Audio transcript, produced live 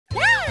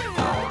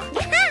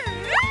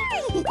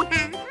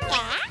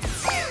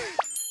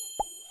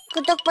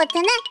구독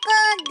버튼을 꾹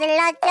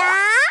눌러줘.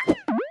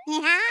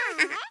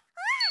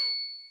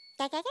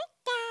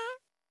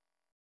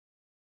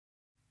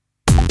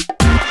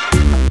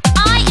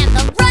 I am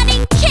the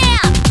running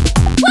champ.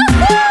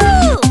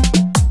 Woohoo!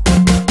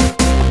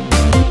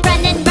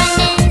 Running,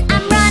 running,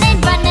 I'm running,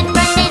 running,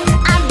 running,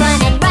 I'm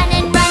running,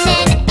 running,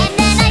 running, and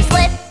then I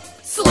slip,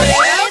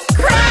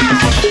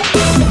 crash.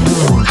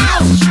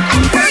 Ouch!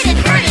 I'm hurting,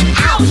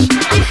 ouch!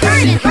 I'm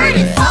hurting,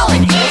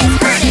 falling, it's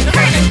hurting,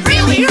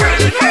 really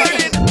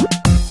hurting.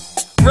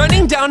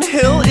 Running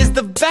downhill is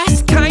the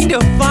best kind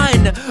of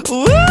fun.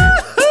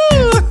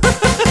 Woohoo!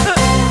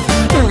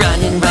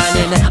 Running,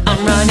 running,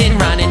 I'm running,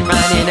 running,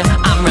 running,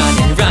 I'm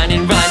running,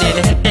 running, running,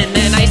 and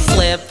then I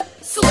slip,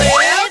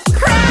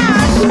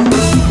 crash.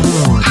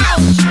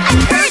 Ouch! I'm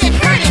hurting,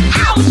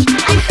 ouch!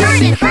 I'm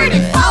hurting,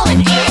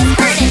 falling, it's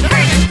hurting,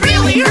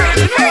 really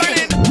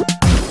hurting.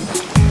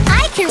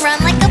 I can run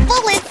like a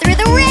bullet through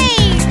the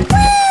rain.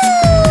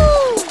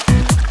 Woo!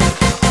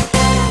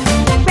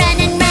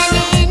 Running,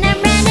 running, I'm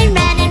running,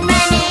 running,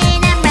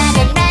 running, I'm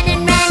running,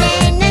 running,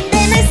 running, and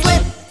then I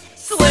slip,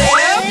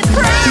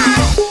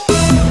 crash.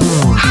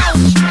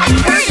 Ouch! I'm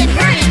hurting,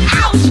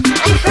 ouch!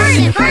 I'm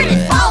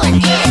hurting, falling,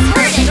 it's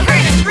hurting,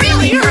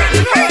 really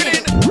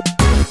hurting.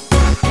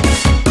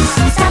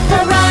 Stop the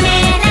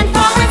running and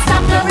falling,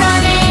 stop the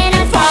running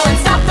and falling,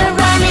 stop the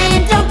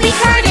running, don't be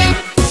hurting.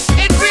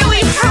 it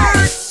really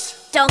hurts.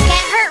 Don't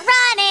get hurt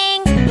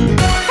running.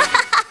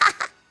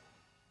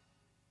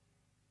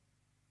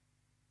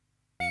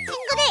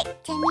 친구들,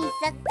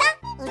 재미있었어?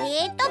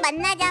 우리 또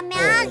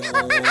만나자면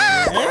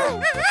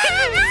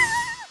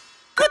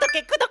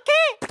구독해, 구독.